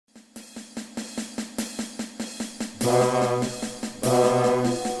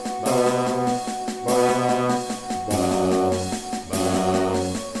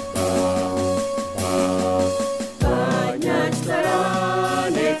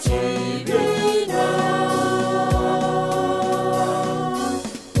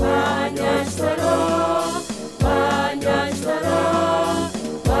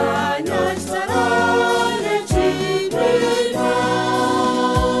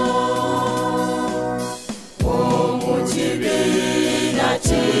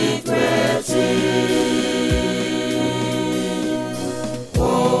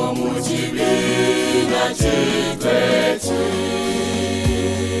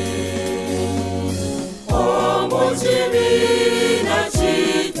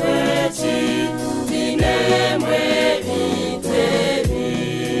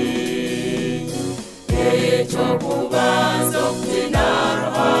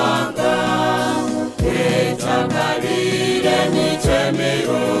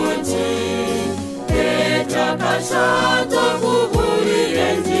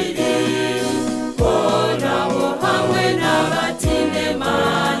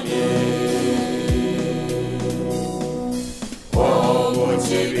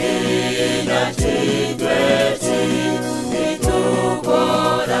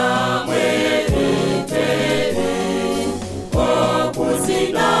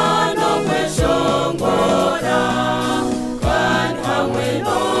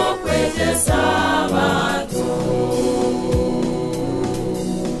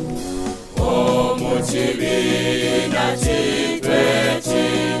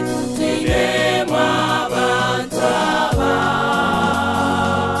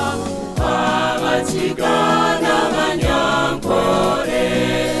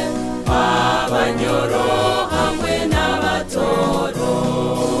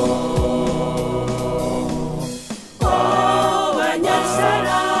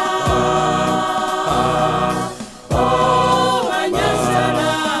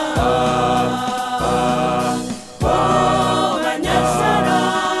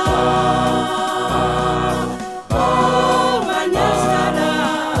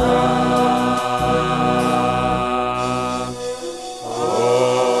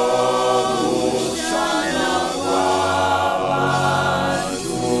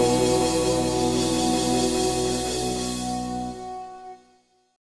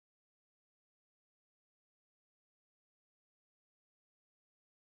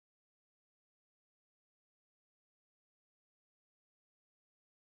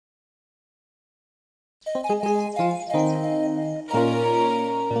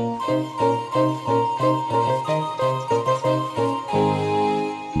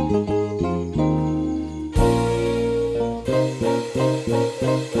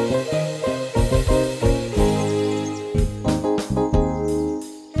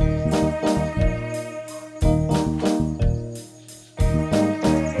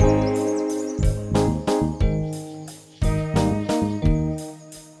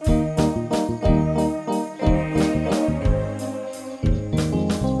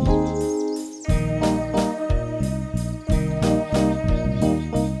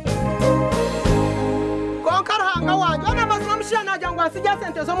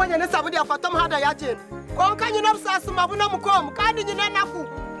Mabunu mukomu kandi nyine naku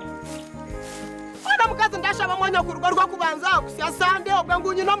Omukazi ndashaba mwanya ku rugo rwo kubanza kusya sande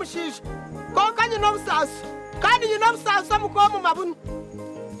obwangu nyine mushisha konka nyine obusasu kandi nyine obusasu mukomu Mabunu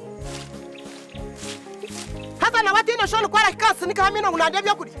hata na watina shonu kwara kikasi nikahamina unande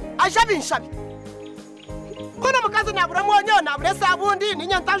byakuri aje binshabi Omukazi nabura mwonyo nabure sabundi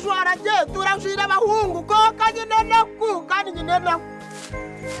ninya ntajwara je turashira bahungu konka nyine naku kandi nyine naku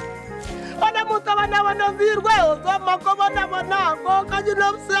Ona mutabana banavirwe ozama ko banabona ko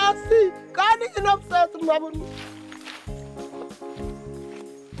kanyino busasi kandi nyino busasi Mabunu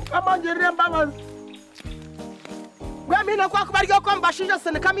Amangere mbabazi Gwamina kwa kubaryo ko mbashinja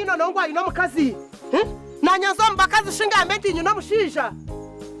sene kamino nongwa ino mukazi Nanyanzo mbakazi shinga ameti nyino mushisha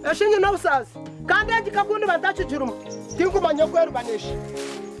Eshinga no busasi kandi agikakundu batachijuruma Tinkumanya kweru baneshi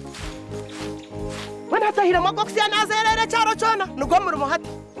Wana tahira magoksi anazerere cyaro cyona nugo muri muhati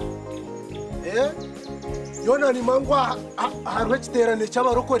Yona ni mangwa harwe kiterane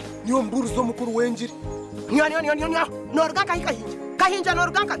cy'abarokore niyo mburuzo mukuru wenjiri Nyo norganka kahinja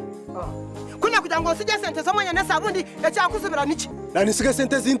norganka Kuna kugira ngo sije sente zo mwanya sabundi yacyakuzubira niki Nani sige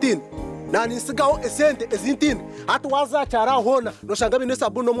sente zintini Nani sigaho esente ezintini hata wazacyara hona noshanga bine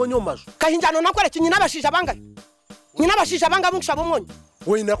sabuno monyo masho Kahinja no nakore kinyina bashija banga Nyina bashija banga bungushabo monyo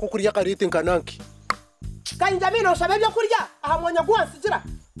We nako kuriya karite nkananki Kahinja mino shabe byo kurya aha mwonya guhansigira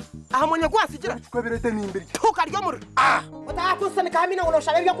aha munye gwasigira kwebirete nimbiri tukaryo muri utakusana kamina ngo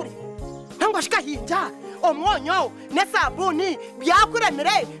noshabe byo kuri ntango shikahinja omwonyo nesabuni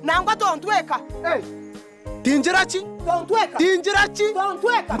byakuremere nangwa tontweka tinjiraki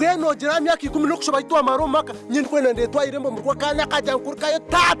mbweno gira myaka 10 no kushoba itwa maromaka nyindi kwena ndetwa irembo murwa kanya kajya nkurikayo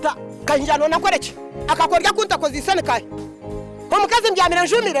tata kahinja nona kwereki akakorya kunta kozisane kai omukazi mbyamire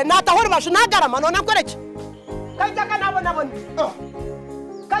njumire natahora basho nagarama nona kwereki kajya kanabona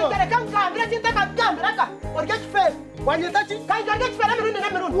kajya kankambira kitaka kambira ka orya kifere wanyetaki kajya kifere mirundi na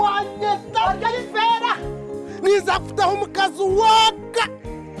mirundi wanyeta orya kifere niza kutaho mukazi waka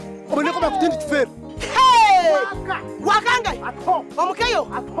ubone ko bakutindi kifere wakanga omukeyo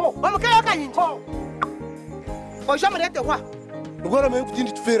kahinja oja murete kwa ngora me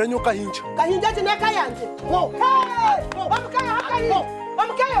kutindi kifere nyo kahinja tine kayanje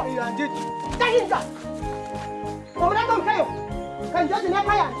omukeyo yanje kahinja omurete omukeyo kahinja tine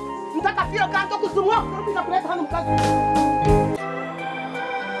kayanje mtakafiro kanto kuzumwa kurupita kuleta hano mukazi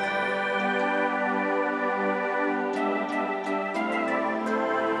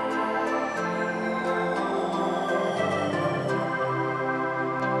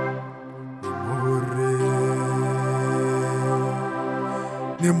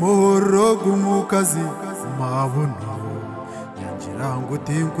Nimoro gumukazi Mabunu yanjira ngo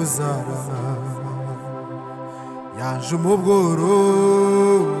tinkuzara yanje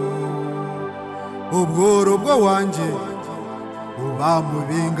ubworo bwo wanje uba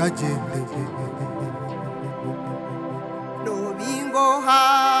mubinga gende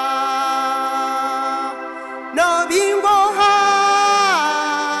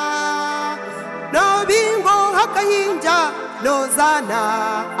nobingoha kahinja nozana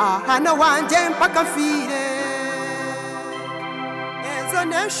ahana wanje mpaka mfire ezo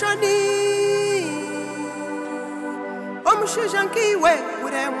neshoni omushija nkiwe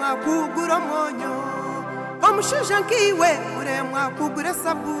uremwa kugura mwonyo omushija nkiwe uremwa kugura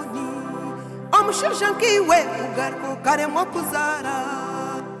sabuni omushija nkiwe ugaruka karemwa kuzara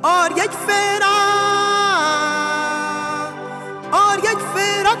orya kifera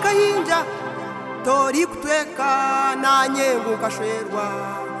kahinja tori kutweka nanye ngukashwerwa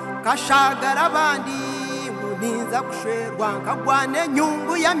kashagara abandi nguninza kushwerwa nkagwane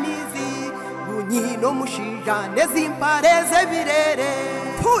nyungu ya mizi ngunyino mushija nezimpareze birere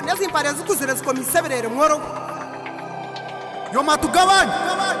nezimpareze ukuzire zikomise birere mworo yoma tugabanye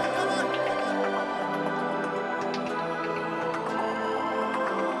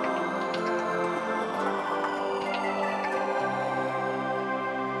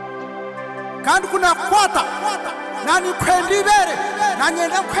kandi kuna kwata nani kwendibere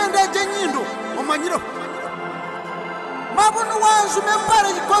nanyenda kwendeje nyindo omanyiro Mabunu wanju membare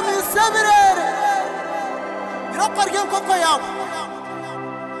yikomise birere irokarye nkoko yawe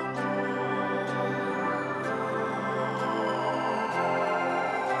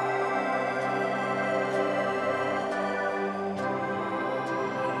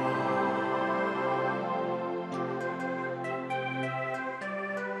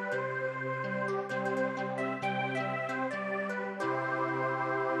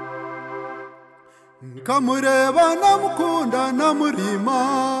Kamureba namukunda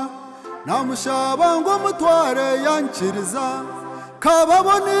namurima namushaba ngo mutware yankiriza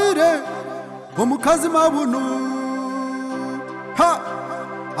kababonire omukazi Mabunu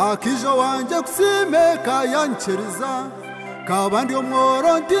akijo wanje kusimeka yankiriza kabandi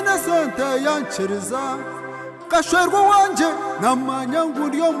omworo ndine sente yankiriza kashwerwa wanje namanya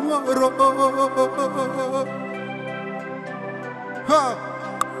nguri omworo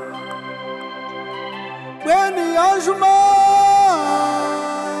Beni yanjuma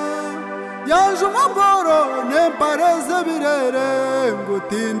bworo nempareze birere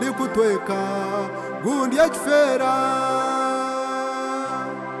ngutindi kutweka gundi ya kifera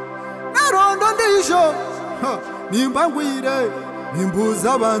narondo ndijo nimba ngwire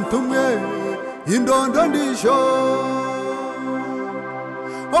nimbuza abantu mwe indondo ndijo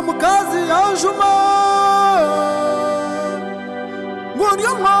omukazi yanjuma ngundi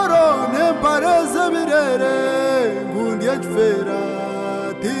omworo nempareze birere ngundi ya kifera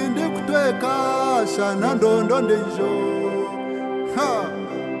tindi kutweka shana ndondo ndijo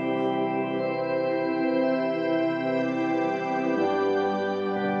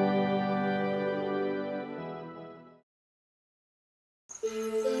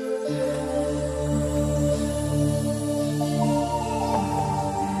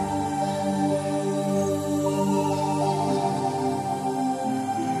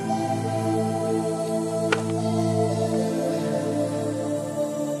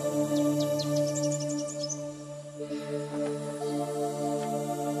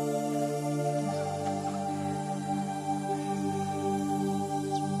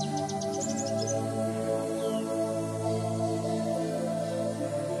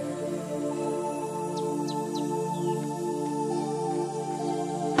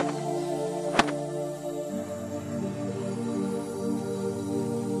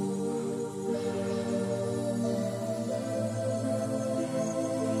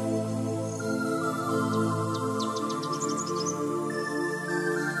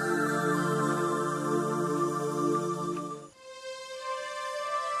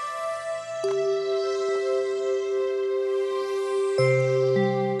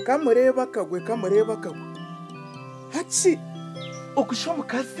kamureba kagwe hachi okusha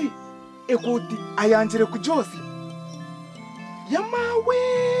Omukazi ekuti ayanjire kujosi yamawe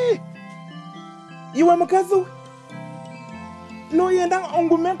iwe mukazi we noyenda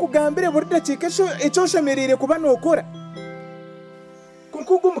ongume nkugambire buri dakika ekyo oshemereire kuba nokora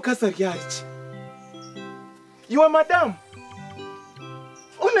kunkugu Omukazi ari ariki iwe madamu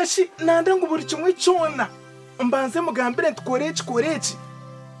unashi nanda ngo buri kimwe cyona mbanze mugambire ntukore iki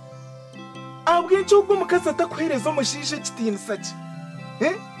abwe cyo Omukazi atakuhereza omushishe kitinisa ki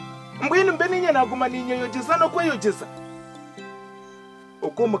mbwene mbe ninye naguma ninyeyogeza no kweyogeza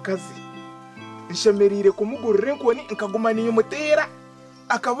ubwo Omukazi nshemerire kumugurira enkoni nkaguma niyumutera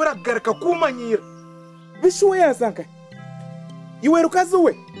akabura kugaruka kumanyira bishuwe yazanka iwe rukazi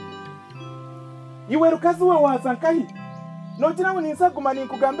we wazankahi nogira ngo ninsaguma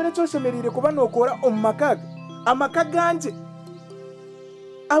ninkugambire cyo shemerire kuba nokora omumakaga amaka ganje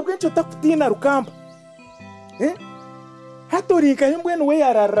abwe cyo takutina rukamba hatorika himbwene we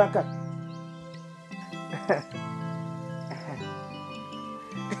yararaka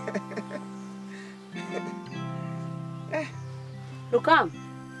Rukamba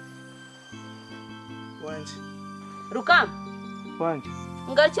wanje Rukamba wanje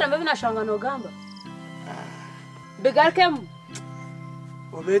ngarukira mbe binashanga nogamba begarkemu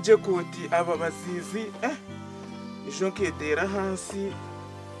obeje kuti aba bazizi ijo nketera hansi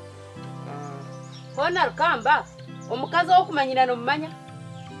hona Rukamba Omukazi wo kumanyira no mumanya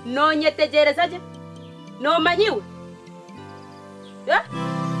nonyetegereza je no manyiwe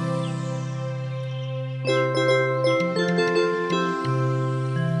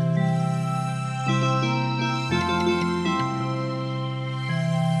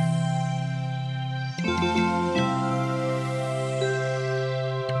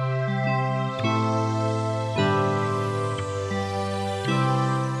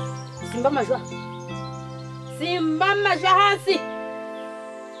Simba majwa hansi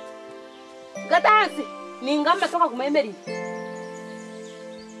gata hansi ningamba toka kumaemeri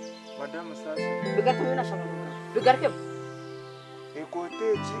madamu sasa bigatu mina shaka bigarke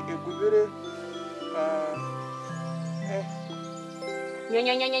ekoteji egubere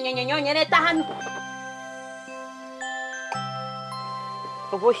nyonya neta hanu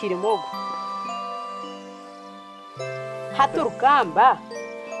obo hirimogo hatu Rukamba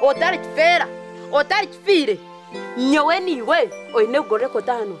otari kifera otari kifire nyowe niwe oine ugore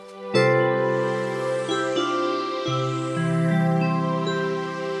kota hano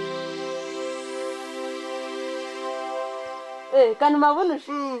kanu Mabunu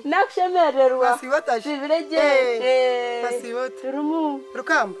nakushemererwa Wasibota sibireje Wasibota turumu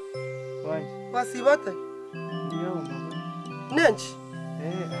Rukamba wanje Wasibota yo mama Nenchi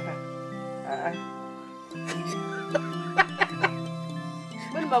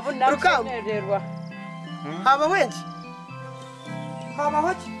Mabunu nakushemererwa Haba wenchi Haba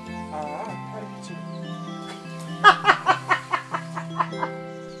hochi tariki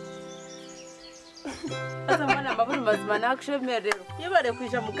asa mwana Mabunu mazima nakushemererwa yibare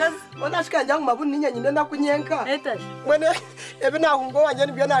kwisha Mukazi onashikanja mu Mabunu ninye nyine nakunyenka etaje mwene ebe nahungo wanje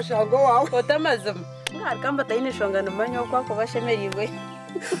nibyo nashango wawe otamazima Rukamba tayine shongano manyo kwako bashemeriwe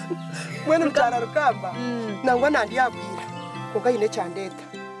mwene mutara Rukamba nangwa nandi yabwira kuko yine cyandeta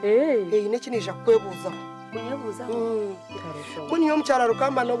yine kinisha kwebuza kunyebuza Muni yo mcyara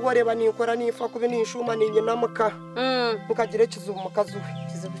Rukamba no goreba nikora nifa kubi nishuma ninye namuka mukagire kizubu Mukazi we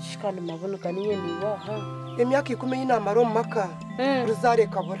kizubu kishikana Mabunu kaninye niwaha emyaka 10 y'inamaro maka ruzare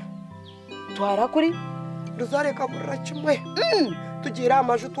kabura twara kuri ruzare kabura kimwe tugira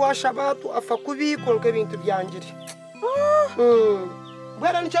amaju twashaba tuafa kubikonke ibintu byangire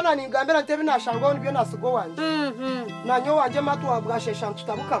bwera nicyo nanigambira ntebe nashango nibyo nasigo wanje nanyo wanje matu wabwashesha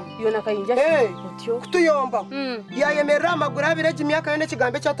tutabukama yo nakayinja otyo kutuyomba yayemerera amaguru abirege imyaka yone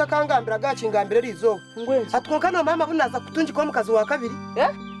kigambe cyatakangambira gakingambire rizo atwoka no mama bunaza kutungi ko Mukazi wa kabiri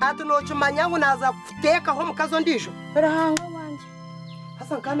atu no cyumanya ngo naza kuteka ho Mukazo ndijo barahanga wanje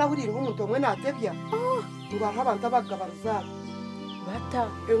hasa kana buriri nk'umuntu omwe natebya ngo abantu abagabaruza bata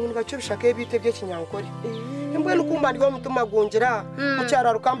ibintu bacyo bishaka bitebye kinyankore imbwe nukumba ndigo mutuma gungira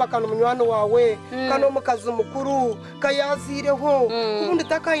mucyara Rukamba kana munywano wawe kana Omukazi mukuru kayazireho ubundi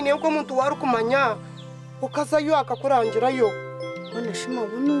takayine ko muntu wari kumanya ukazayo akakurangirayo Bona shima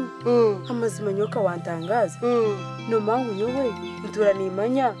bunu amazima nyoka wantangaza no mangu nyowe ntura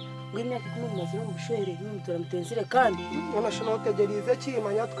nimanya ngimyaka 10 maziro mushere ntura mutenzire kandi bona shima utegerize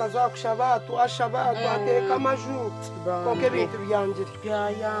kimanya tukazakushaba tuashaba twateka amaju koke bintu byangire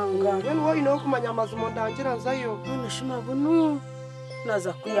byayanga bene wowe no kumanya amazima ndangira nzayo bona shima bunu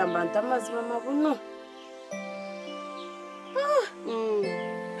naza kuyamba ntamazima Mabunu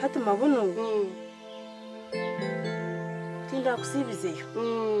hati Mabunu tinda kusibizeyo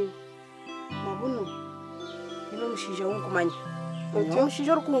Mabunu ino mushija wunkumanya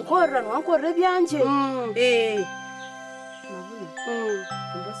mushija rukunkorera nwankorera byanje Mabunu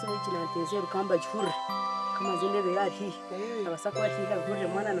mbose wikinateze rukamba jhura kama zindebe yahi abasaka bahiha gurire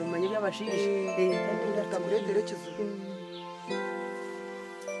mwana no manya byabashije kandi ndatamuredere kizu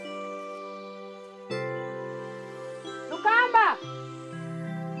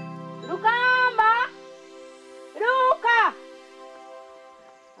Rukamba Ruka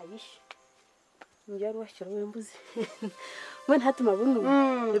Aish Njya ruwashira wembuzi Mwana hati Mabunu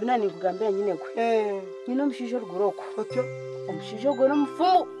Ndibina ni kugambira nyine gwe Nyine mushije rugoroko Otyo Mushije gwe no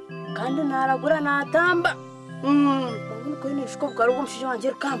mfumu kandi naragura natamba Mabunu ko ni shiko bwarugo mushije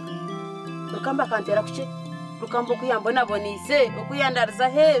wanje Rukamba kantera kuche Rukamba kuyambona bonise okuyandariza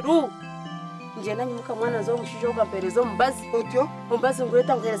heru nje nanyimuka mwana zo mushije ugamperezo mbazi otyo mbazi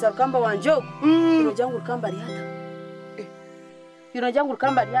ngureta ngereza rukamba wanjo irojyangu rukamba riyata irojyangu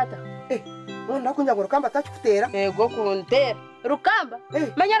rukamba riyata wona kunja ngo rukamba tachikutera ego kuntera rukamba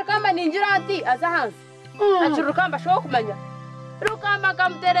manya rukamba ninjira ati aza hansi achi rukamba sho kumanya rukamba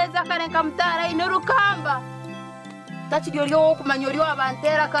kamtereza kare kamtara ino rukamba tachiryo ryo kumanya ryo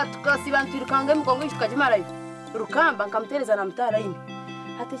abantera katukasibantu rukange mukongo ishukajimarayo rukamba kamtereza na mtara ino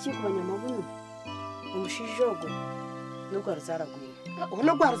hata chikumanya Mabunu umushijogo nubwo arzaragwine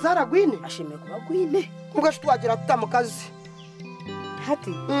ubona gwa arzaragwine ashime kuba gwine mugashitwagira tutamukazi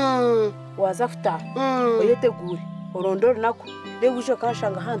hati wazafuta oyetegure orondoro nako rebuje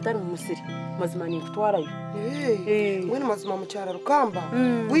kashanga hantari mu musiri mazima ni kutwarayo mwene mazima mu cyara rukamba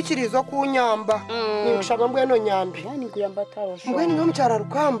wikirizo kunyamba ni gushaka mbwe no nyambi yani kuyamba tarosho mbweni no mu cyara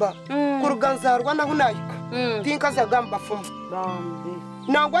rukamba kuruganzarwa naho nayika tinka zagamba fumu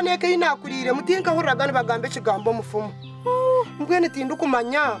nangwa neke inakurire mutinka huragane bagambe kigambo mufumu mbwene tindu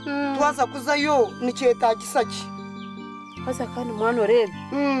kumanya twaza kuzayo niceta gisaki hasa kandi mwana rebe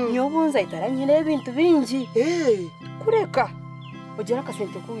nyobunza itaranyire ibintu bingi kureka ugera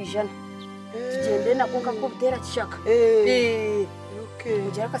kasente kuwijana tugende nakunka ko butera kishaka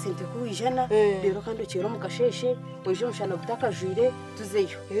ugera kasente kuwijana rero kandi ukero mukasheshe oje mushana gutakajwire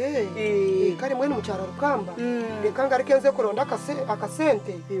tuzeyo kare mwene mucyara rukamba reka ngarikenze kuronda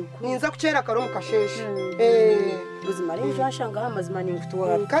akasente ninza kucera karo mukasheshe buzima rero jashanga amazima ni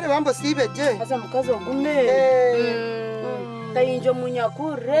ngutwara kare bambo sibeje hasa mukazo gume tayinjo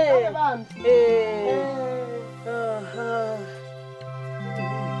munyakure aha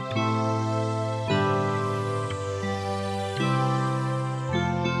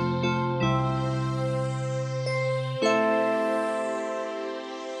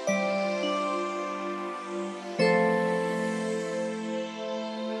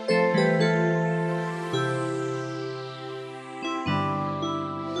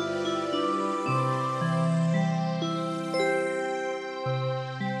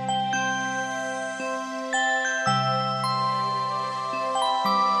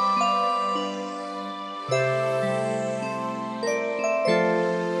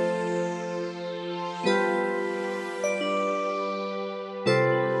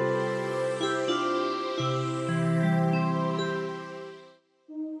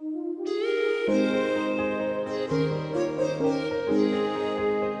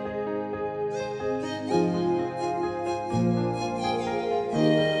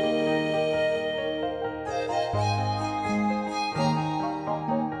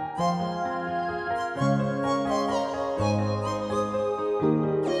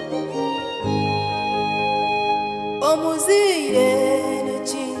Omuzire ni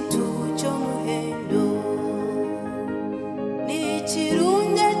kintu cy'omuhendo ni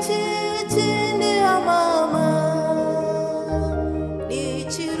kirunga cy'ikindi amama ni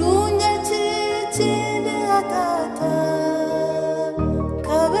kirunga cy'ikindi atata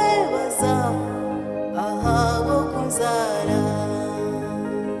kabebaza ahabo kunzara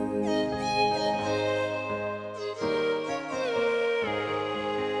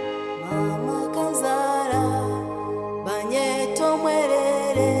mama kanzara banyeto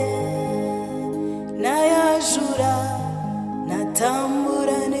mwerere nayajura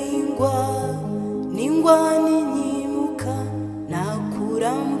natambura ningwa ninyimuka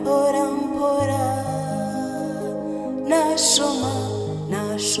nakura mpora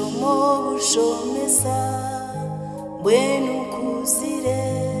nashomo bushomesa bwenu kuzire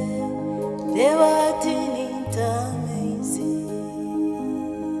debati nintamezi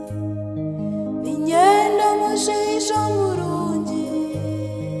ninyenda mushisho murungi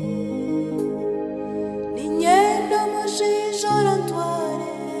ninyenda mushisho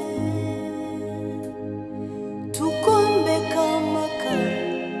rantware tukombe kamaka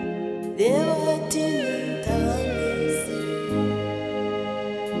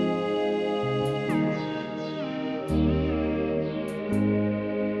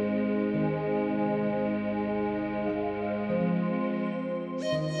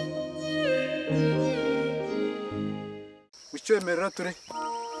emerera ture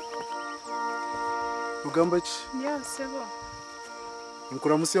ugamba ki Ya sebo.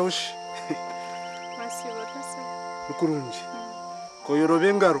 nkuramusi yawushi Masibota sebo. ukurungi koyorobe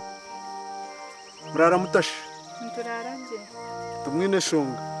engaro murara mutashe Nturaranje. tumwine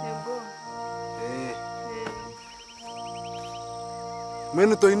shonga Ego.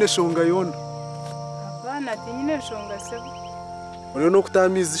 mwene toyine shonga yona Abana tinyine shonga sebo. uriyo no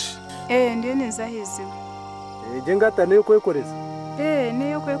kutamizi Ndiyo nizahiziwe. je ngata nayo kwekoreza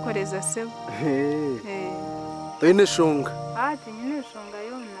Niyo kwekoreza sebo. toyine shonga Tinyine shonga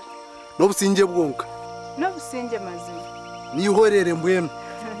yona. n'obusinge bwonka N'obusinge mazima. nihorere mbwenu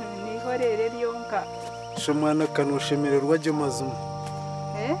Nihorere lyonka. shomwana kanoshemererwa je mazima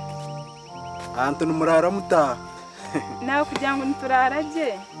antu nimurara mutaha Nawe kugira ngo nturaraje.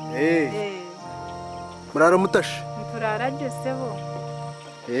 murara mutashe Nturaraje sebo.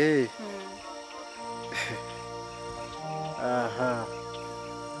 aha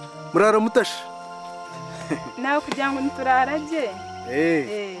murara mutashe Nawe kugira ngo nturaraje.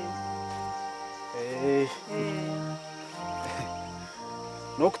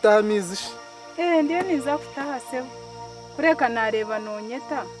 no kutamizi Ndiyo niza kutaha sebo. Kureka nareba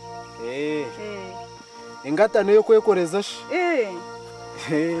nonyeta. ingata nayo kwekoreza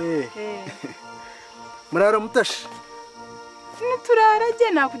murara mutashe Nturaraje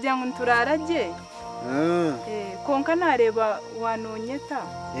nakugira ngo nturaraje. Konka nareba wanonyeta.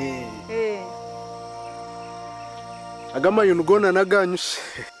 agamayo nugona naganyushe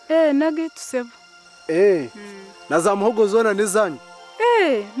Nagitu sebo. na za muhogo zona nizanyu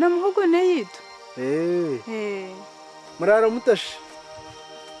Na muhogo neyitu. murara mutashe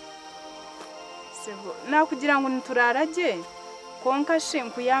Sebo. Nakugira ngo nturaraje. Konka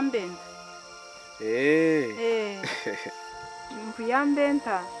shinku yambenda.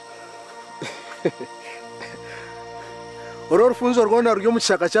 Nkuyambenta. oro rufunzo rwona ryo mu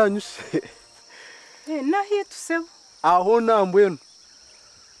kishaka cyanyu Nahitu sebo. aho nambwenu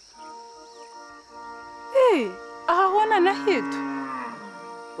Ahona nahitu.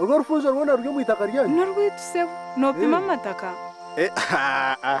 urwo rufunzo rwona ryo mu itaka ryanyu Norwitu sebo. Nopima amataka.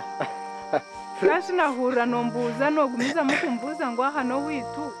 Kashi nahura nombuza nogumiza mukumbuza ngo aha no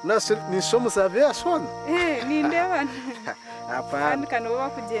witu. nase nisho musave ashona Nindeba. apana Kandi kanoba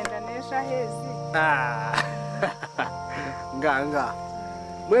kugenda nesha hezi. nganga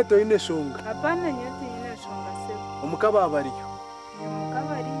mweto ine shonga Apana nyati nyine shonga sebo. omukababariyo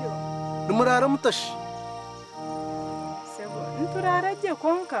Mukabariyo. nimurara mutashe Sebo. Nturaraje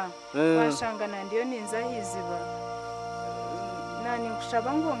konka. Washangana ndiyo ninzahiziba. Nani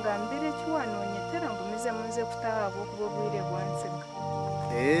kushaba ngo ngambire cywanonyetera ngo mize munze kutahabo kubo bwire bwansiga.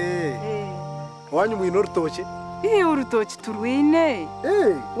 wanyu mwino rutoke Urutoki turwine.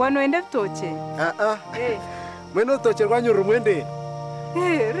 Wanoende butoke. mwino rutoke rwanyu rumwende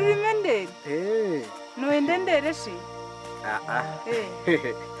Rurimende. Noende ndereshi.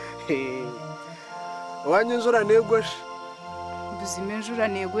 wanyu nzura negoshe Buzime njura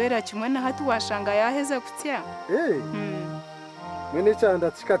negwera kimwe na hatu washanga yaheze kutya. mwene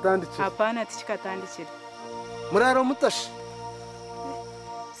cyanda tikatandikira Hapana tikatandikira. murara mutashe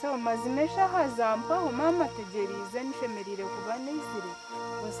So mazimesha hazampa mama tegerize nishemerire kuba nezire.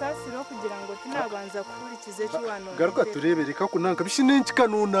 Usasiro kugira ngo tinabanza kurikize cy'wano. garuka turebe reka kunanka bishinenki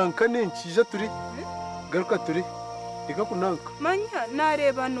kanunanka nenkije turi garuka turi reka kunanka Manya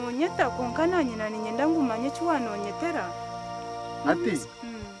nareba nonyeta konka nanyina ninyenda ngumanye cy'wanonyetera. ati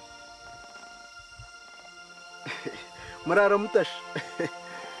murara mutashe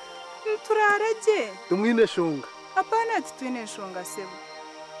Turaraje. tumwine shonga Hapana titwine shonga sebo.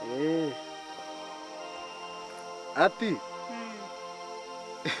 ati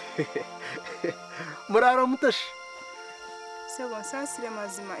murara mutashe Sebo nsasire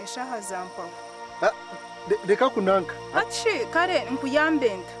mazima esha hazampa. reka kunanka Achi kare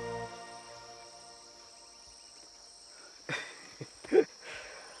nkuyambenda.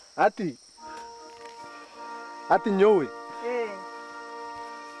 ati nyowe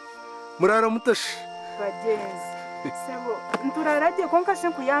murara mutashe Bagenzi. Sebo nturaraje konka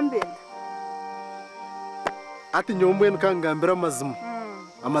shenkuyambenda. ati nyowe mbwenu kangambira amazima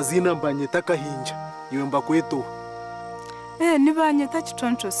amazina mbanyeta kahinja iwe mbakweto Nibanyeta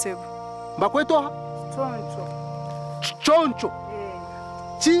chichoncho sebo. mbakweto Choncho. choncho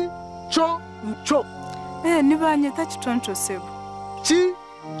chichoncho Nibanyeta chichoncho sebo.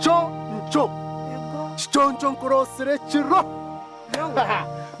 chichoncho chichoncho nkurosire kiro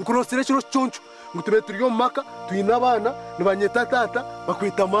nkurosire kiro chichoncho ngutube turiyo maka tuyina abana nibanyeta tata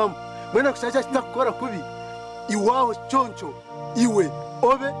bakwita mama mwena kushaka kitakukora kubi iwaho choncho iwe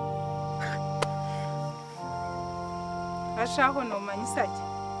obe Ashaho no manyisake.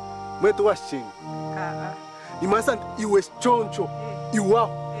 Mwetu washinga. Imasa iwe choncho.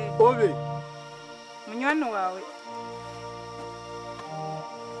 Iwaho. Obe. Munywano wawe.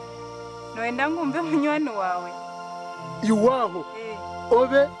 Noenda ngumbe munywano wawe. Iwaho.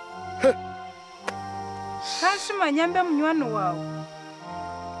 Obe. Kashima nyambe munywano wawe.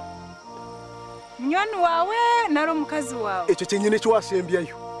 Munywano wawe naro mukazi wawe. Echo cyenyine cyo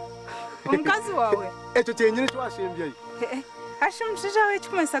washembiyayo. Omukazi wawe. Echo cyenyine cyo washembiyayo. Ashimshija we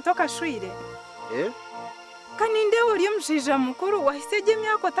chukumesa toka shwire. Kaninde uri umshija mukuru wahiseje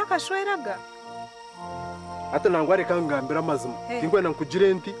myako takashweraga. Ata nangware kangambira amazima. Kingwe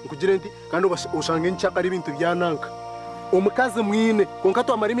nkugire nti kandi ushange nchaka ari ibintu byananka. Omukazi mwine konka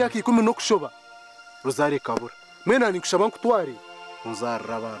twamara imyaka 10 no kushoba. Rozari kabura. Mwena nikushaba nkutwari.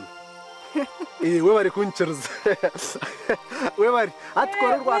 Unzarra abantu. We bari kuncheruza. We bari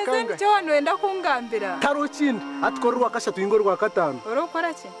atkorerwa kanga. Cyo wano enda kungambira. Taro kindi atkorerwa kashatu ingorwa katano.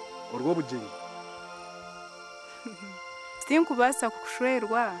 Orokora ki? Orwo bugingo. Sinkubasa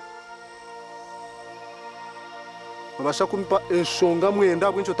kukushwerwa. Babasha kumpa eshonga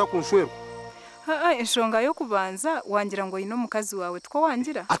mwenda bwincho takunshwerwa. Eshonga yo kubanza wangira ngo ino mukazi wawe two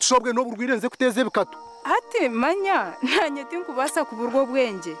wangira. Atushobwe no burwirenze kuteze bikatu. Ati manya nanye tinkubasa kuburwo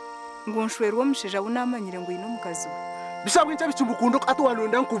bwenge. Ngunshwerwa mushija bunamanyire ngo ino mukazi we. Bishabwe ncha bichimbukundo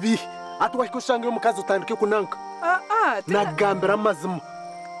atwanonda nkubihi. Atwahikoshanga yo mukazi utandike kunanka. Nagambira amazima.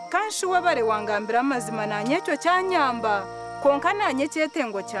 Kanshi wabare wangambira amazima nanyecyo cyanyamba. Konka nanye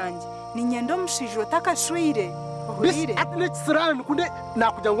cyetengo cyanjye. Ni nyendo mushijo takashwire. Bisi atnetsirani kunde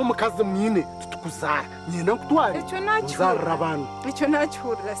nakugira ngo mukazi mwine tutukuzara. Nyenda nkutware. Echo nacho. Zarabana. Echo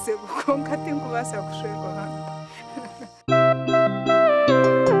nacyurira se konka tinkubasa kushwerwa hano.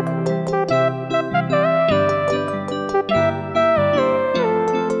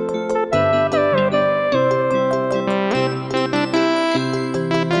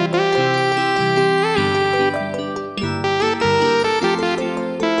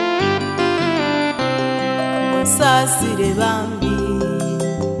 Sasire bambi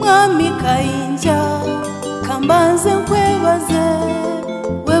mwami kayinja kambanze nkwebaze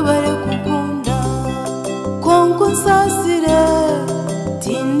webare kukunda kongo sasire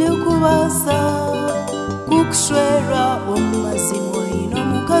tinde kubasa kukushwera omazimo ino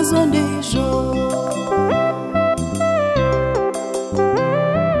mukazo ndejo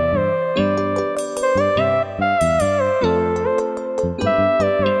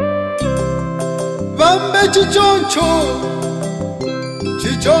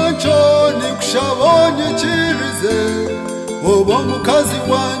Chichoncho nikushabonye chirize Obo mukazi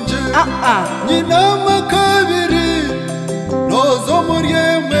wanje Nyina makabiri Nozo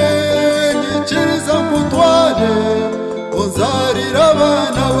muryemwe Nichiriza mutwane Onzarira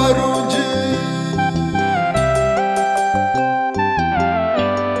abana barungi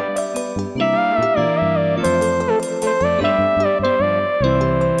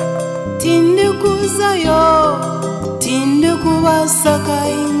Tinde kubasa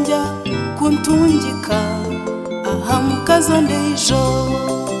kayinja kuntungika aha mukazo ndejo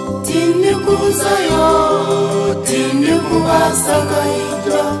tinde kuzayo tinde kubasa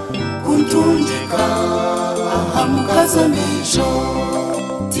kayinja kuntungika aha mukazo ndejo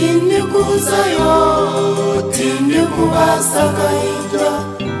tinde kuzayo tinde kubasa kayinja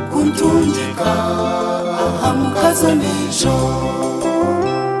kuntungika aha mukazo ndejo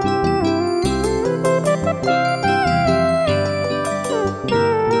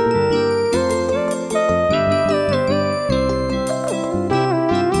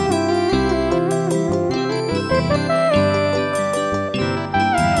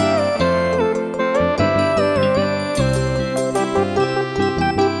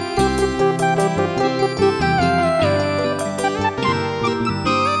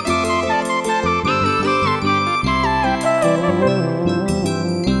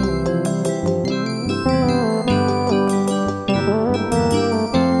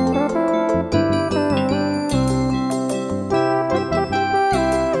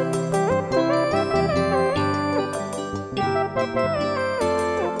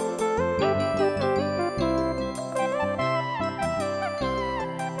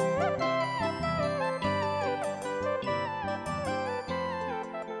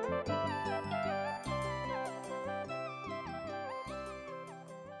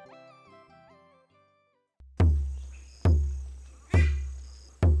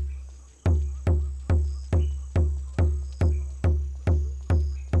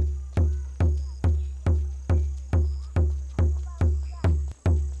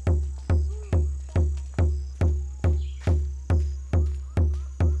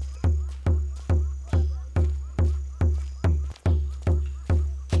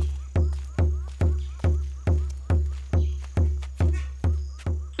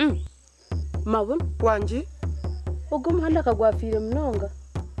Mabunu wangi ubwo umuhanda kagwafire munonga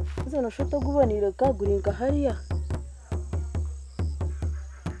uzo nashoto gubonire kagurinka hariya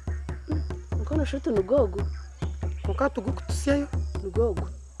nkono shoto nugogo mukatugukutusiyeyo nugogo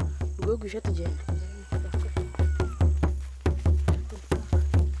ije tugenda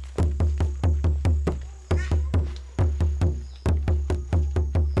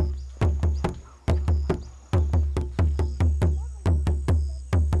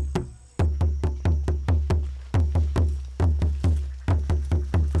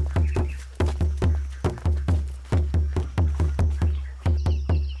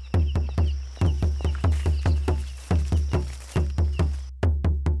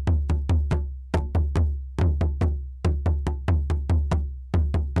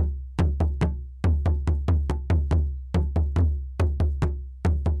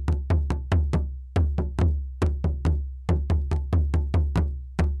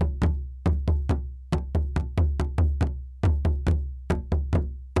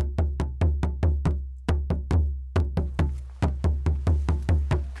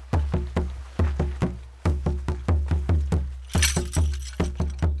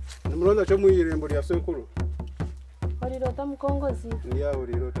Murona cyo mwirembo rya Senkuru. Warirota mukongozi. Ndiya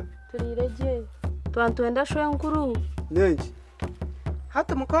urirota. Turireje. Twantwenda Senkuru. Nengi.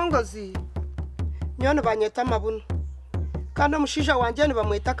 hati mukongozi nyone banyeta Mabunu kandi umushija wanje ni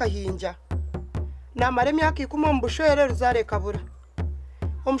bamwita Kahinja namara imyaka 10 mu bushoere ruzare kabura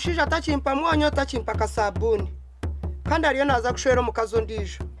umushija atachimpa mwonyo atachimpa kasabuni kandi ariyo naza gushora mu kazo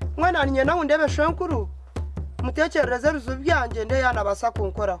ndijo mwana ninye nawe ndebe Senkuru mutekerereze bizu byanje nde yana basa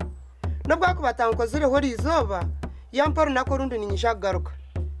kunkoraho nubwo akubatanko ziriho rizoba yamporo nako rundi ninyishagaruka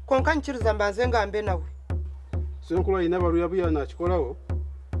konka nkiriza mbanze ngambe nawe Senkuru ina baruya buya nakikoraho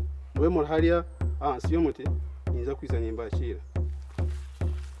mwe mu hariya ansi yo muti niza kwizana imbakira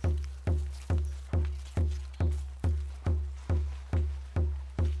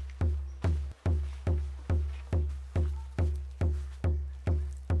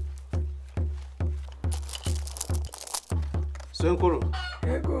Senkuru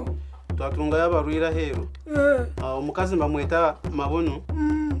Yego. twatunga yabaruira hero Omukazi bamweta Mabunu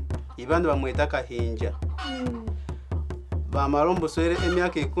ibandi bamweta Kahinja bamarombo sere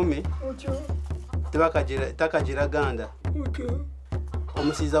emyaka 10 takagira ganda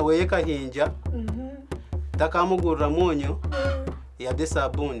omusiza weye Kahinja takamugurira mwonyo ya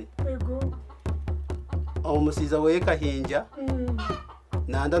desabuni omusiza weye Kahinja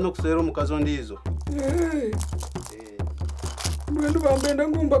nanda no kusera omukazi ondizo Mwendu bambenda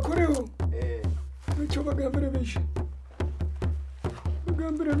ngumba koreho icyo bagambira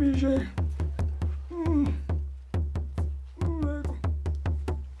bije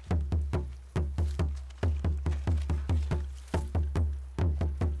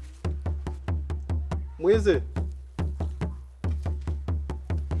Mwize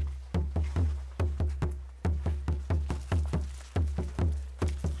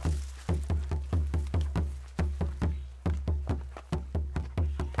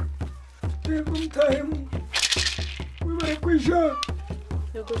Time. We were kwisha.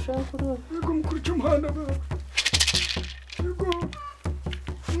 Yego Senkuru. Yego mukuru cy'umuhanda ba. Yego.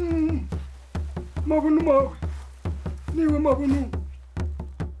 Mabunu mawe. Niwe Mabunu.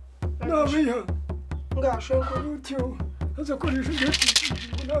 Nabiha. nga Senkuru Utyo. Aza koresha gati.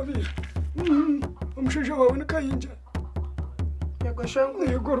 Nabiha. Umushije wawe ni Kahinja. yego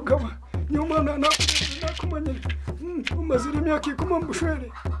Senkuru Yego rugaba. Nyuma nakumanye. Umazira imyaka 10 mu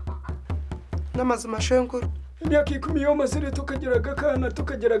bushwere. namazima Senkuru Imyaka 10 yo mazire tukagira gakana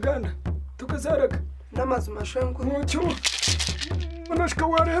tukagira gana tukazaraga namazima Senkuru mucyo manashika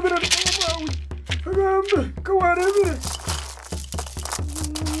warebera n'abawe agambe ka warebera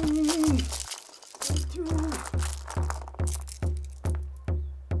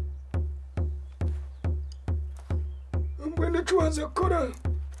mbwene tuwaza kora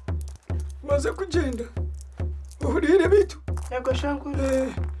waza kugenda uhurire bitu yego Senkuru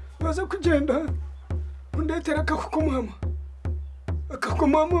waza kugenda undetera akakukumama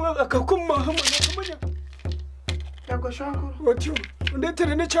nakamanya yego Senkuru watyo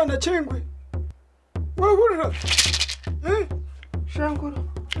undetera n'icyana cyengwe wahurira Senkuru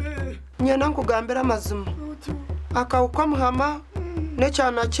nyena nkugambira amazima watyo akawuko muhama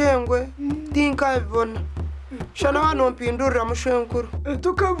n'ecyana cyengwe tinkabibona shana wano mpindurira mu Senkuru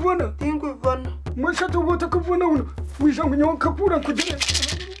tukabona tinkubibona mwisha tubuta kubona uno wisha ngonyoka pura kugira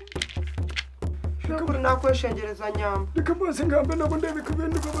Senkuru nakweshengereza nyamba Nikamaze ngambe nabo ndebe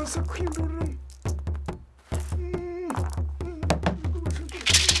kubindi babasa kwindura.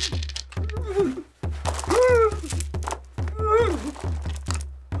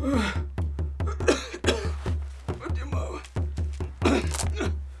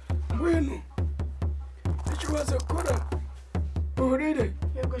 murire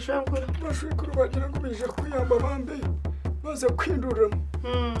yego shankura bashikuru bagira ngo bije kuyamba bambe baza kwinduramo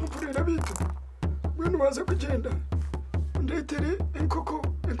kurira bitu bwenu baza kugenda ndetere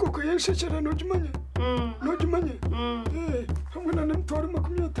inkoko yenshekera nojumanye hamwe na mitwaro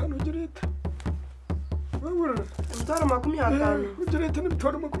 50 ugirita wabura mitwaro 50 ugirita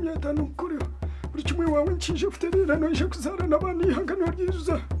mitwaro 50 kuriho buri kimwe wawe ncije kuterera noje kuzara nabandi ihangano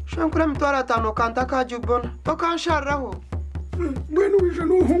ryiza shankura mitwaro 5 kanta kajubona tokansharaho mwene wije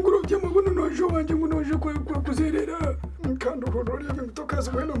n'uhunguro by'amabuno noje wanjye ngo noje kuzerera kandi urorebe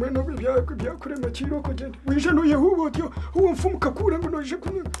ngutokaza mwene byakurema kiro kugenda wije n'uyehubotyo uwo mfumuka kura ngo noje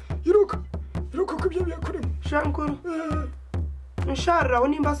kunywa iruka ko ibyo byakurema shankura nsharaho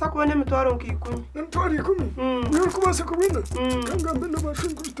nimba sakubone mitwaro nkikumi mitwaro 10 niyo kubasa kubona kangambe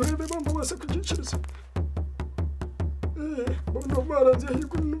n'abashinzwe bitorebe bamba basa kugikiriza bono barazi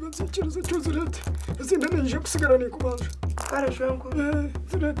hikuni bazikiriza cyuzurete izindi nije kusigara ni kubanja kare shankura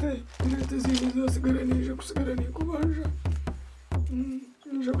zirete zindi zasigara nije kusigara ni kubanja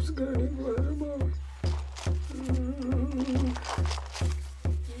nije kusigara ni kubanja mawe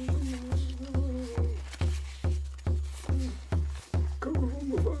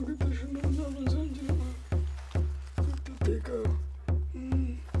kagurumu bangiteje n'abana zangira guteka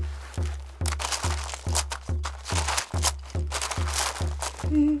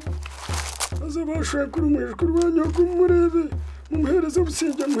azabasha kurumwijwe rwanyo kumurebe mumuhereza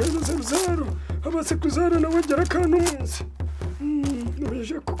busijya muhereza bizaro abase kuzara nawe agera kandi umunsi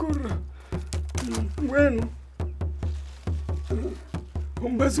nabije gukora mwenu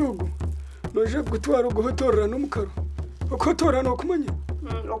umbazugu noje gutwara uguhotorera n'umukaro ukotora no kumanya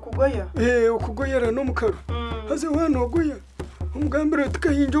okugoya ukugoyera n'umukaro haze wana ogoya umugambira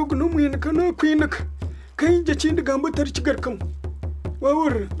tukahinjogo n'umwinika no kwinaka kahinje kindi gambo tari kigarukamo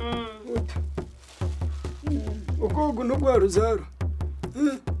wawura ukogo no gwa ruzaro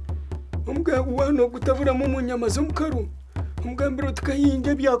umugabo wano gutabura mu munyama z'umukaro umugambira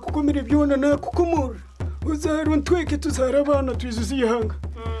tukahinje byakukomera byona nakukomora uzaro ntweke tuzara abana tuzuzi ihanga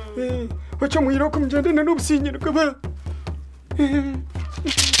wacha mwiroko mgendana n'ubusinyiro kaba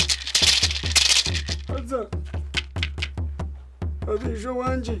aza abijo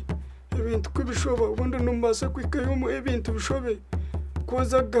wanje ibintu kubishoba ubundi numasa kwikayomo ibintu bishobe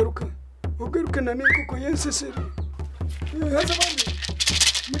koza garuka ugarukana n'inkoko yensesere haza bandi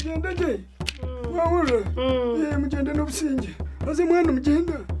mugendaje wawura mugenda n'ubusinge haza mwana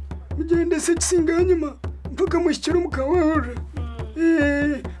mugenda se kisinga nyuma mpaka mushyikira mukawura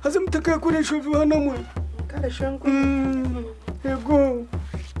haza mutaka yakoresha vana mwe kare shankura yego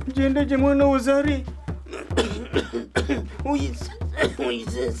mugendaje mwana wuzari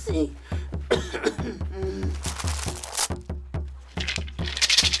uyizesi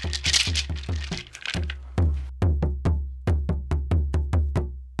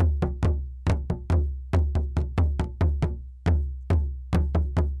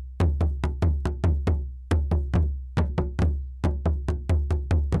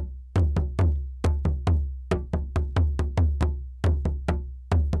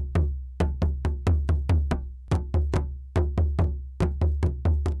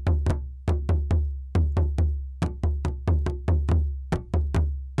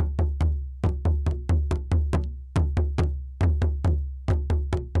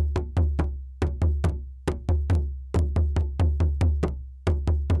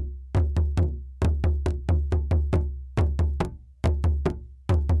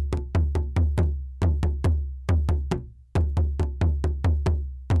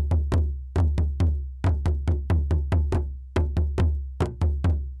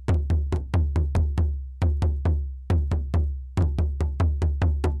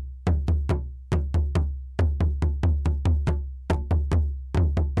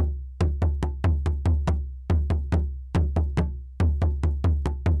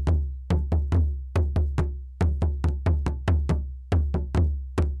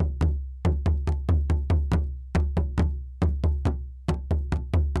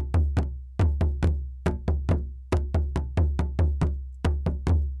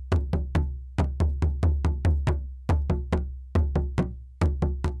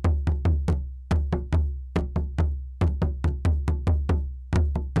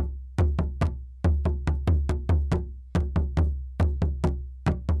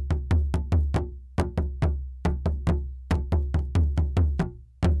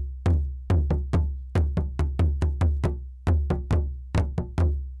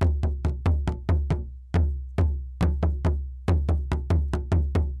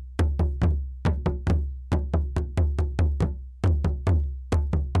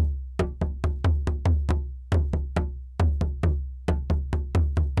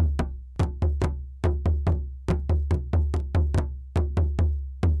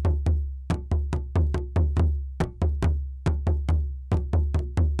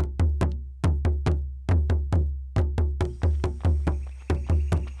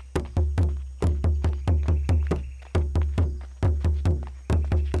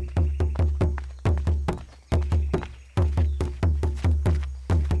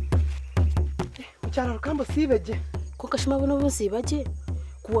mucyara rukamba sibeje ko kashima buno bunsibage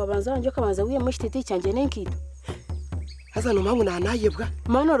kuwabanza wanje kabanza wiye mushitete cyanje nenkito haza no mangu nanayebwa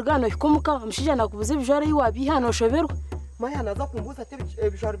mano rugano hikomuka mshija nakubuze bijara yiwabi hano shoberwa maya naza kumbuza ate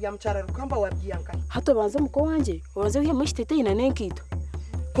bijaro bya mucyara rukamba wabyiyanka hato banza muko wanje wabanza wiye mushitete ina nenkito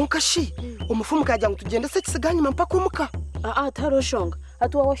konkashi umufumu kajya ngo tugende se kisiganye mpaka umuka taroshonga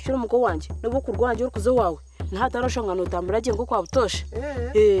hatu washira muko wanje nobo kurwanje uri kuzo wawe nta taroshonga no tamurage ngo kwa butoshe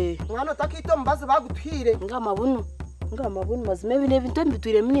mwana takito mbaze bagutuhire ngamabunu mazime bine bintu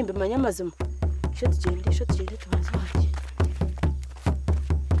mbitwire mnimbe manyamazima sho tugende tubanze wanje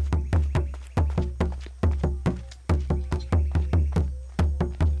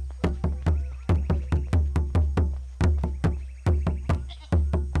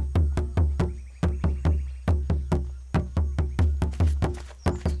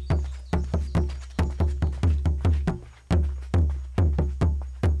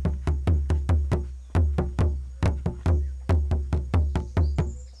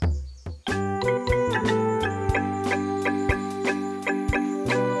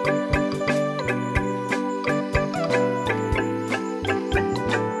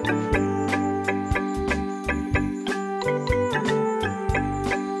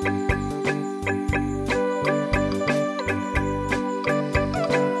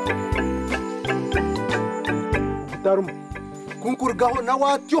darumu kunkurgaho na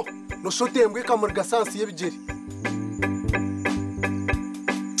watyo no shotembwe kamurga sansi yebigeri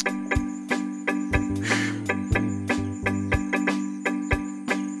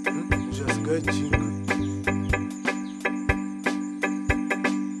just got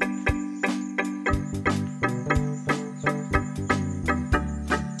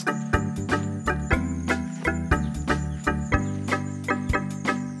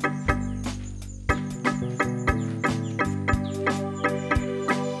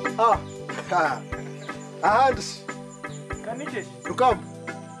ahandi kanike rukamba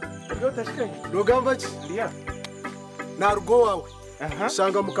rugamba ki narugo wawe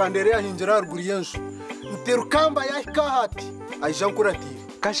shanga mukandere yahinjira haruguru y'enju nte rukamba yahikahati aija nkuratire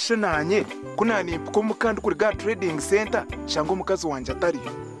kashinanye kunanimpa ko mukandi kuri ga trading center shanga umukazi wanje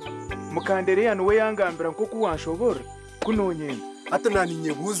atariyo mukandere yanu we yangambira nko kuwanshobora kunonyenda ate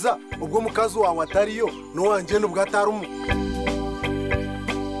naninyebuza ubwo mukazi wawe atariyo no wanje nubwo atarumu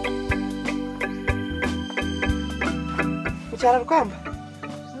mucyara rukamba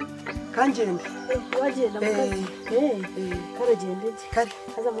kanjende wagenda mukazi karagende kare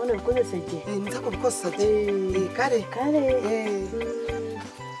haza mubona bikozese je nza kubikosa kare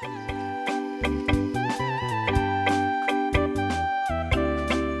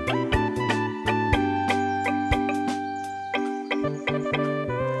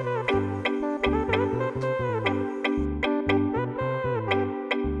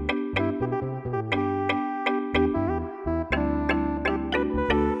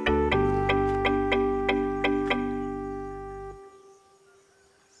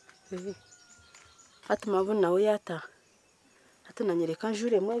hatu Mabunu nawe yata hatu nanyereka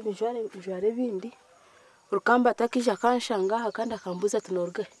njure mwe bijare bindi urukamba atakija kanshanga hakanda kambuza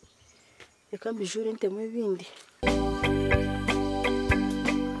tunorga reka mbijure nte mwe bindi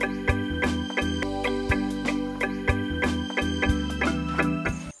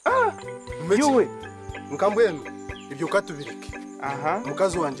yewe nkambwenu ibyo katubirike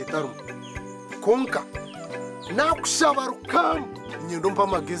mukazi wanje tarumu konka nakushaba rukamba nyendo mpa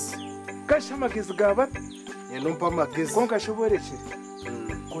magezi kasha magezi gaba nyendo mpa magezi konka shoborekere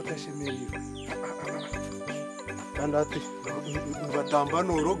kotashemeriro kandi ati batamba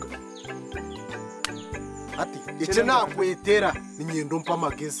noroga ati icyo nakwetera ni nyendo mpa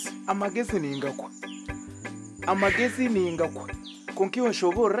magezi amagezi ni ingakwa konki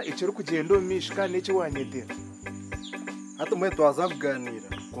washobora icyo uri kugenda umishika n'icyo wanyetera hata mwe twazavuganira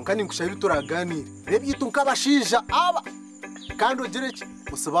konka ninkushabi turaganira rebyitu nkabashija aba kandi ogereki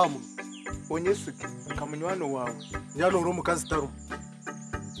usibamu onyesike kamunywano wawe nyano uri mukazi tarumu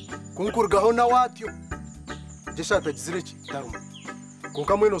kunkurgaho na watyo gishata gizireki tarumu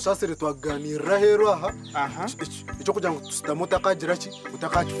konka mwe no sasere twaganira hero aha icyo kugira ngo tusitamo utakagira ki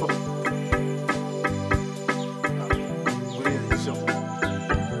utakakifa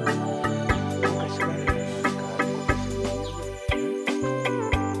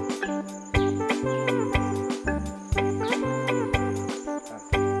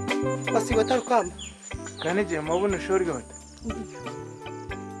basiwe tarukamba kandi je Mabunu shori gata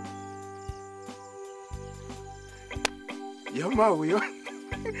yamawe yo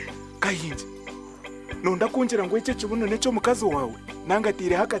kayinje nonda kunjira ngo icyo kibuno neco mukazi wawe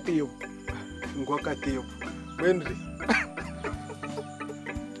nangatire hakatebo ngo akatebo wendre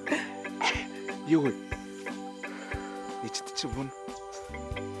yewe ikiti kibuna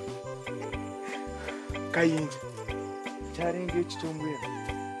kayinja cyarenge iki cyomwera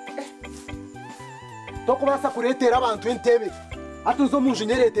tokubasa kuretera abantu entebe atuzo munju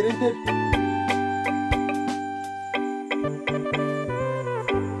nyeretera entebe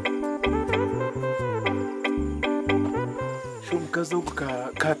Omukazi ogu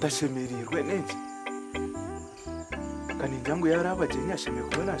katashemerirwe nenki kaninja ngu yarabagyenyi ashemerewe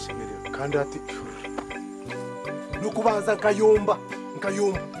kuba nashemerewe kandi ati nukubanza nkayomba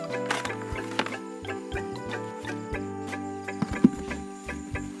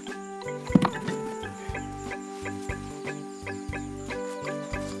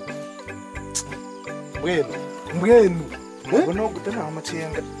mbwenu ubwo no gutana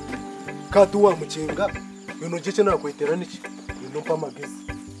amacenga katu wa mucenga yono gice nakwetera niki mpa amagezi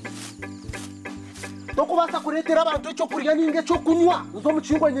tokubasa kuretera abantu icyo kurya ninge cyo kunywa uzo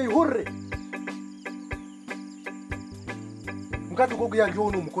mucingwa nyihurre mukati ko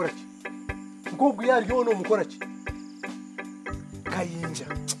guyaryo no umukoraki ngo guyaryo no umukoraki kayinja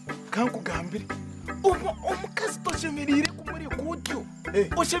kankugambire omukazi toshemerire kumuri kutyo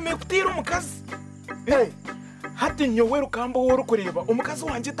oshemeye kutira omukazi hati nyowe rukamba woro kureba omukazi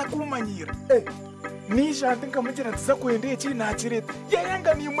wanje takumanyira nishante nkamugira ntiza kwenda iki nakireta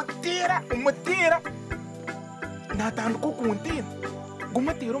yayanga nimutera umutera natanduka kuntina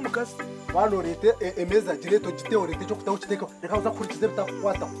ngumutera omukazi bano lete emeza gireto giteo lete cyo kutaho kiteka reka uza kurikize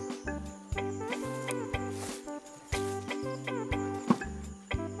bitakwata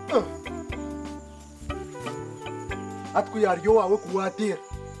atwiyaryo wawe kuwatira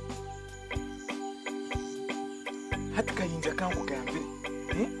hati kayinja kankugambire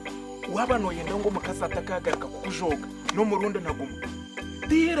waba noyenda ngo omukazi atakagaruka kukujoga n'omurundi naguma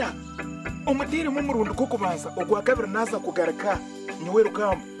tira omutiremu omurundi gw'okubanza ogwa kabiri naza kugaruka nyowe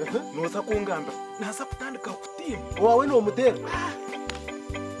rukamba noza kungamba naza kutandika kutima wawe nomutera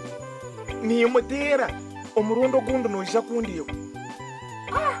nimutera omurundi ogundi noija kundiwa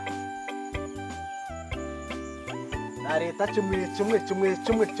nareta kimwe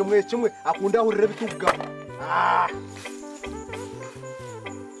akunda ahurira bituga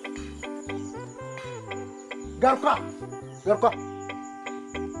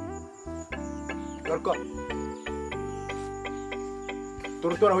garuka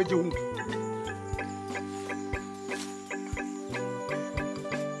turutoraho igihungu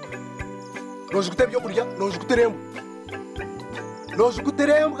noje gutera ibyo kurya noje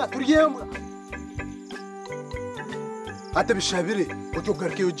guterembwa turyembwa ate bishabire utyo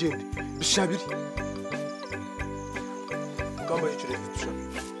garuke ugende bishabire ukamba yicure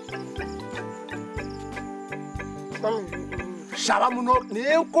tushabire shaba muno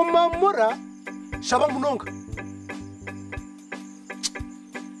niyo kumamura shaba munonga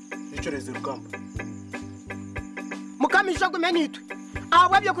yicoreze rukamba mukamisha kumenitwe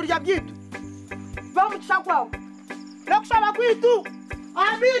abo byo kurya byitu bamucisha kwawe nakushaba kwitu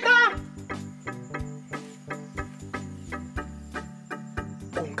abita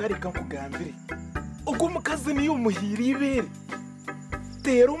ongarika nkugambire ubwo omukazi niyo muhira ibere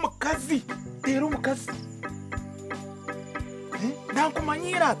tera omukazi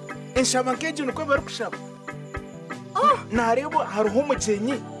nankumanyira enshaba nk'egyo nikwe barikushaba nareba hariho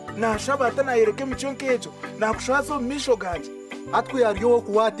omukyenyi nashaba ate nayereka emicyo nk'egyo nakushwaza omu maisho ganje atwiyaryo wo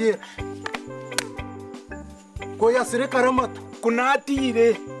kuwatera koyasire karamatu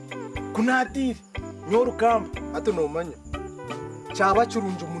kunatire nyorukamba ate nomanya cyaba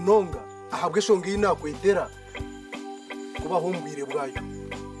kirunje umunonga ahabwe eshonga iyi nakwetera kubaho ombwire bwayo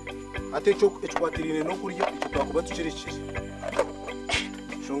ate cyo ekikwatirine no kurya icyo twakuba tukirekire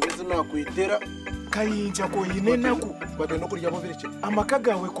eshonga ezi nakwetera kayinja koyine naku twatire no kurya bo birekire amaka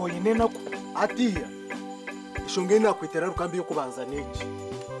gawe koyine naku atiya eshonga iyi nakwetera rukambi yo kubanza neki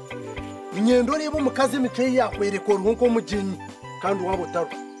inyendo reba omukazi emitwe yakwereka oruhu nk'omugenyi kandi waba otaro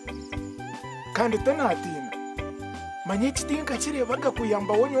kandi tanatina manya ekitinka kirebaga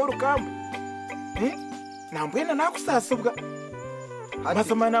kuyambaho nyorukamba nambwena nakusasibwa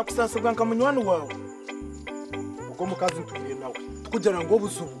mazima nakusasibwa nka munywani wawe ubwo mukazi ntubire nawe tukugira ngo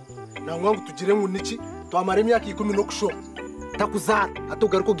obuzubu nangwa ngo tugire ngo niki twamara emyaka 10 no kushoba takuzara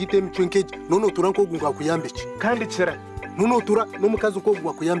atogaruko gite emicwe nkeje none otura nkogu ngakuyambiki kandi kira none otura n'omukazi nkogu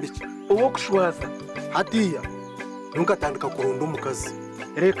ngakuyambiki uwo kushwaza hatiya ntukatandika kurunda omukazi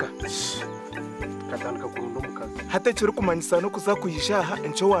reka katandika kurunda omukazi hate kiri kumanyisa no kuza kuyishaha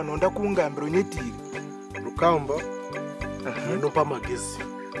encho wanonda kungambira onyetire rukamba nompa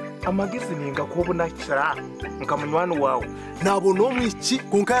amagezi ninga kubona kira nka munywani wawe nabona omwiki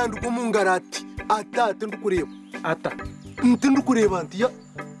konka yanduka omungarati ate ndikureba ata nti ndikureba ntiya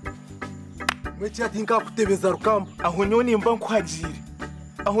Wechi ati nka kutebeza rukamba. Aho nyo nimba nkwagire.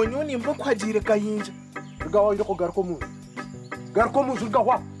 Aho nyo nimba nkwagire Kayinja. Gawa ndo ko garko mu. Garko mu zulga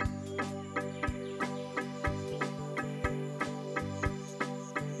wa.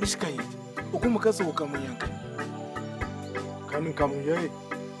 Bishikayije. Uko mukazi ukamuyanga. Kandi kamuye.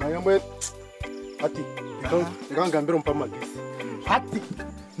 Mayamwe ati ngangambira umpa magezi. Ati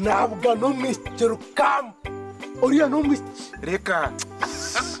nabwa no Mr. Kam. Oriya no Mr. Reka.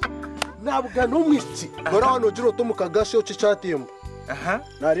 Nabwa no Mr. Ngora hano jiro to mukagashe oce chatembo. Aha.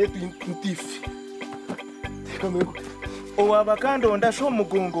 Na retu ntifi. Teka mengo. Owabakandonda sho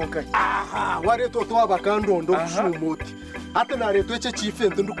mugongo kai. Aha, wareto to abakandonda kushumoti. Ate na retu ece chife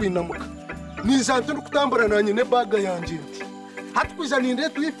ntundu kwinamuka. Niza ntundu kutambura na nyine baga yanje nti. Hati kuja ninde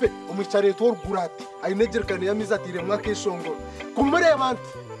tuife umwicare to rugurati. Ayinegerkane yamizatire mwake shongo. Kumureba nti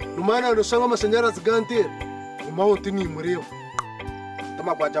numana no shama amashanyarazi gantera. Umawonti ni mureba.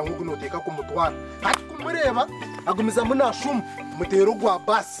 Tamagwaja nkugu noteka kumutwara. Hati kumureba agumiza munashuma mutero gwa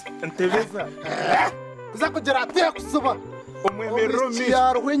basi. Ntebeza. Kuza kugera ate kusuba. Omwemero mi.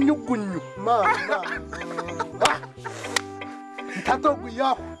 Yarwe nyugunyu. Mama. Tato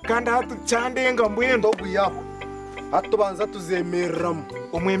guyaho. Kanda hatu chandenga mbwendo Guyaho. Hatubanza tuzemeramu.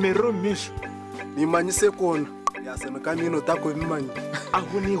 omwemero misho. Nimanyise kona. Yasemeka nino tako bimanyi.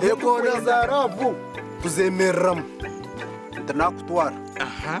 Aho ni ho. Ekona zarabu tuzemeramu. Ntanakutwara.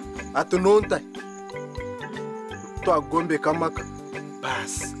 Aha. Atunonta. Twagombe kamaka.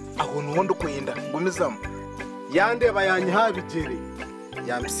 Bas. Aho nuhondo kwenda gumizamu. Yande bayanyihabigere.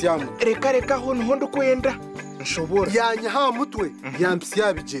 Yampsyamu. Reka aho nuhondo kwenda. Nshobora. Yanyaha mutwe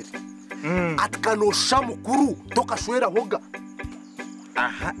yampsyabigere. Atkanosha mukuru tokashwera hoga.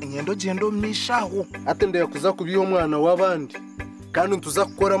 Aha, inyendo gendo mishaho. Ate ndeye kuza kubiyo mwana w'abandi. Kandi ntuza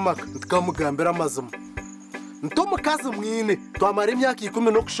gukora maka ntikamugambira amazima. Ntomukazi mwine twamara imyaka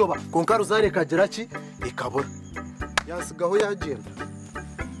 10 no kushoba konka ruzare kagera ki ikabura. Yansigaho yagenda.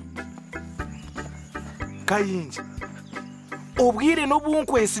 Kayinja. Obwire no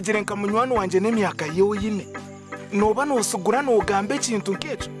bunkwesigire nkamunywano wanje n'emyaka yoyine. Noba nosugura nogambe kintu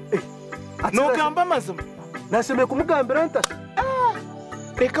nkecho. Nogamba amazima. Nasheme kumugambira nta.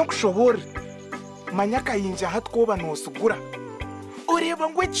 Reka nkushobora. Manya Kayinja hatwoba nosugura. Ureba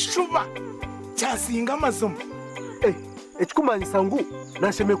ngwe kishuba. Cyasinga amazima. Ekikumanyisa ngu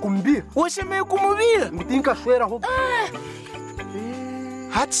nasheme kumbira. Woshemeye kumubira. Ngutinka shwera ho.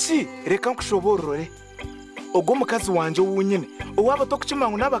 Hatsi reka nkushoborore. Ogo mukazi wanje wunyine. Owaba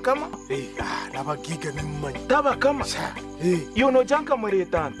tokuchimangu nabakama? Nabagiga nimanyi. Tabakama. Yo no janka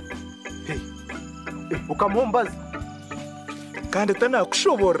muretanda. Ukamombaza. Kandi tana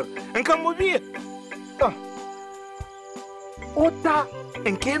kushobora. Nkamubira. Ota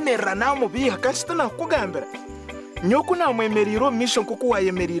Nkemera namubiha kandi tana kugambira. Nyoku namwemeriro mission kuko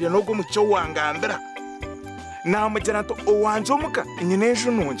wayemerire nogo mucyo wangambira. Namugera nto owanje omuka nyine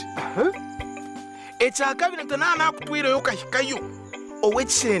ejo nunje. Ekyakabiri ntana nakutwire yo kahikayo.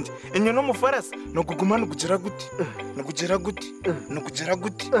 Owekisenge enyo no mufarasi no kuguma no kugira guti. No kugira guti. No kugira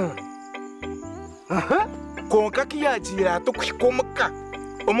guti. Konka kiyagira to kwikomuka.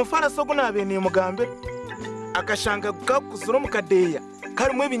 Omufarasi ogo nabene mugambira. Akashanga kakuzuro mukadeya.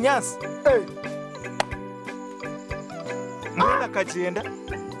 Karimwe binyansi. Mwana kagenda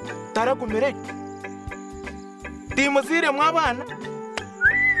taragumereye. Timuzire mwabana.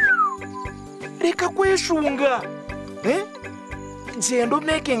 Reka kweshunga. Gendo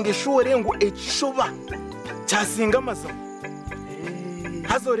making sure ngo ekishoba. Cyasinga amazima.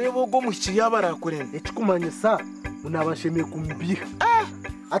 Hazoreba ugo mukiya barakurenda. ekikumanyisa munabashemeye kumbiha.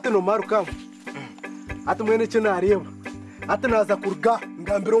 Ate no maruka. Ate mwene cyenareba. Ate naza kurga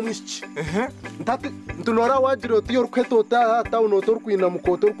ngambira omwishiki. Ntati ntunora wagire oti yorukweto ta unoto rukwina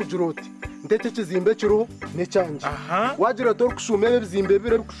mukoto rukujiroti. Ndete kizimbe kiro ne cyanje. Wagira to rukushuma bizimbe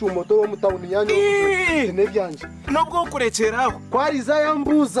bire rukushuma moto wo mutawuni yanyo ne byanje. Nobwo kurekeraho. Kwariza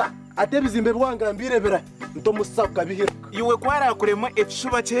yambuza ate bizimbe bwangambire bira nto musaka bihiruka. Iwe kwara kurema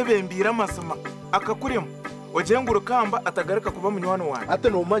ekishuba cyebembira amasoma akakurema. Ojenga urukamba atagaruka kuba munywano wanjye. Ate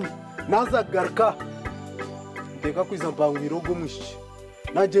no manyi nazagaruka. Ndeka kwiza mpangwiro go mwishi.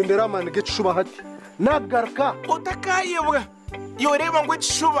 Nagendera manike kishuba hati. Nagaruka utakayebwa. Yoreba ngo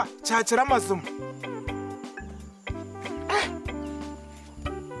kishuba cyakira amazuma.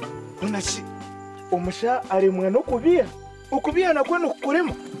 Unachi omusha ari mwana okubiya. Okubiya nakwe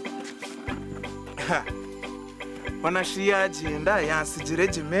nokukurema. Wanashi yagenda yansigire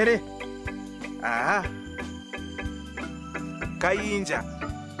jimere. Kayinja.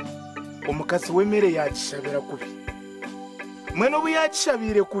 Omukazi wemere yagishabira kubi. Mwene obu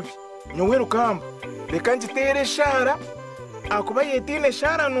yagishabire kubi. Nyowe rukamba. Reka ngitere shara. akuba yetine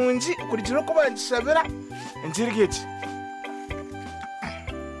shara nungi kurikira ko bagishabira njirigeki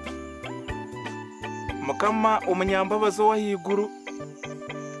mukama umunyambabazo wa higuru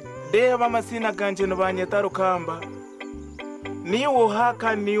deba amasina ganje nibanyeta Rukamba niwo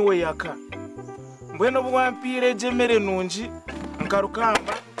haka niwe yaka mbweno bwampire jemere nungi nka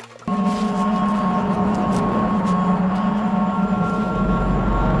Rukamba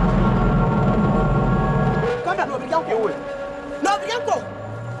kanda no byanko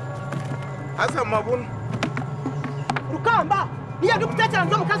asa Mabunu Rukamba niye ndikutekera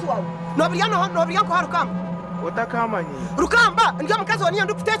ndo mukazi wawe no byanko ha Rukamba utakamanye Rukamba ndo mukazi wawe niye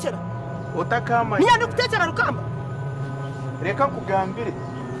ndikutekera utakamanye niye ndikutekera Rukamba reka kugambire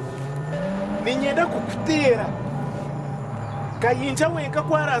ninyenda kukutera kayinja wenka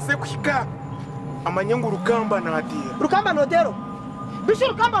kwarase kuhika amanyengu Rukamba natira Rukamba notero bisho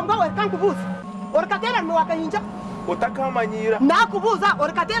Rukamba ngwawe kankubuza orikatera mu wakayinja utakamanyira nakubuza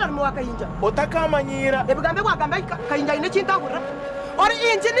orikatera mu wakayinja utakamanyira ebigambe bwagamba kayinja ine cintagurira ori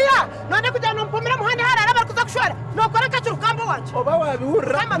engineer none kujana mpumira muhanda harara bari kuza kushora nokora kaci Rukamba wanje oba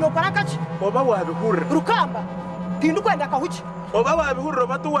wabihurra Rukamba nokora kaci oba wabihurra Rukamba tindu kwenda kahuki oba wabihurra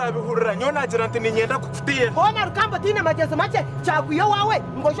batu wabihurra nyona agira nti ninyenda kukutera hona Rukamba tine mageze make cyaguye wawe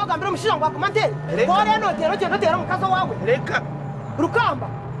ngo sho gambira mushisha ngo akumantere hore notero cyo notero mukazo wawe reka Rukamba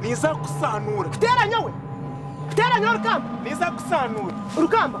niza kusanura kutera nyowe Rukamba niza kusanura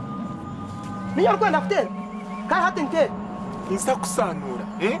Rukamba niyo kwenda kutera kai hati ntere niza kusanura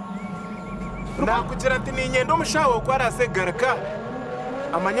ndakugira nti ninyenda umushawo kwarase garaka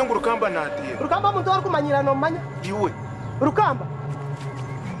amanyengu Rukamba natira Rukamba muntu wari kumanyira no manya iwe Rukamba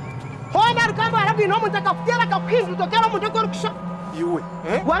hona Rukamba arabwino muntu akakutera akakwindu tokera muntu akorukisha iwe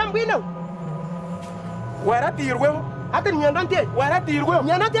warambwino waratirweho ati nyendo ntere waratirweho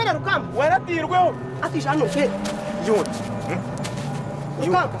nyendo ntere Rukamba waratirweho ati jano she iwe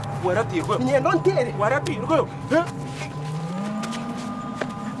Rukamba waratirweho nyendo ntere waratirweho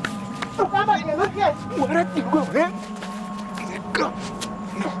Rukamba nyendo ntere waratirweho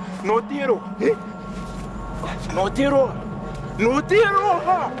notero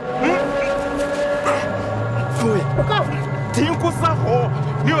Rukamba tinkusaho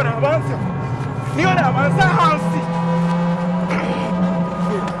niyo nabanza hansi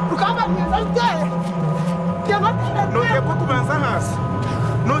Rukamba nyendo ntere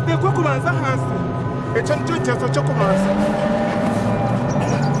notekwe kubanza hansi icyo nicyo kibazo cyo kubanza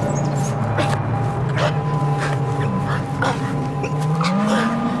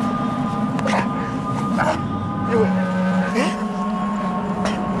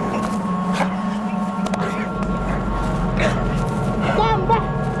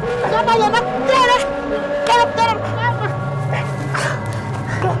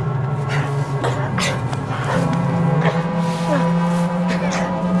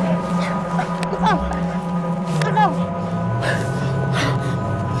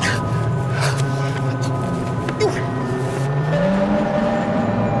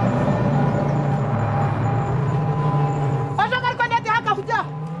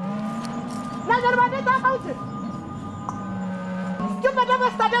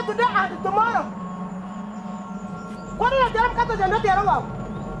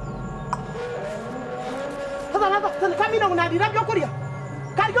kamina unadira byo kurya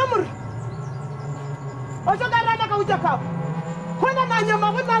karyo muri ojo garana ka ujaka kona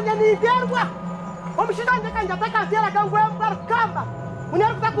nanyama bunanya ni derwa omushikanje kanja takatera kangwe Rukamba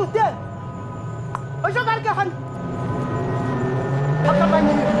unyarukutera ojo garga hani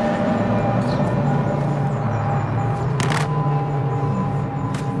akamanyira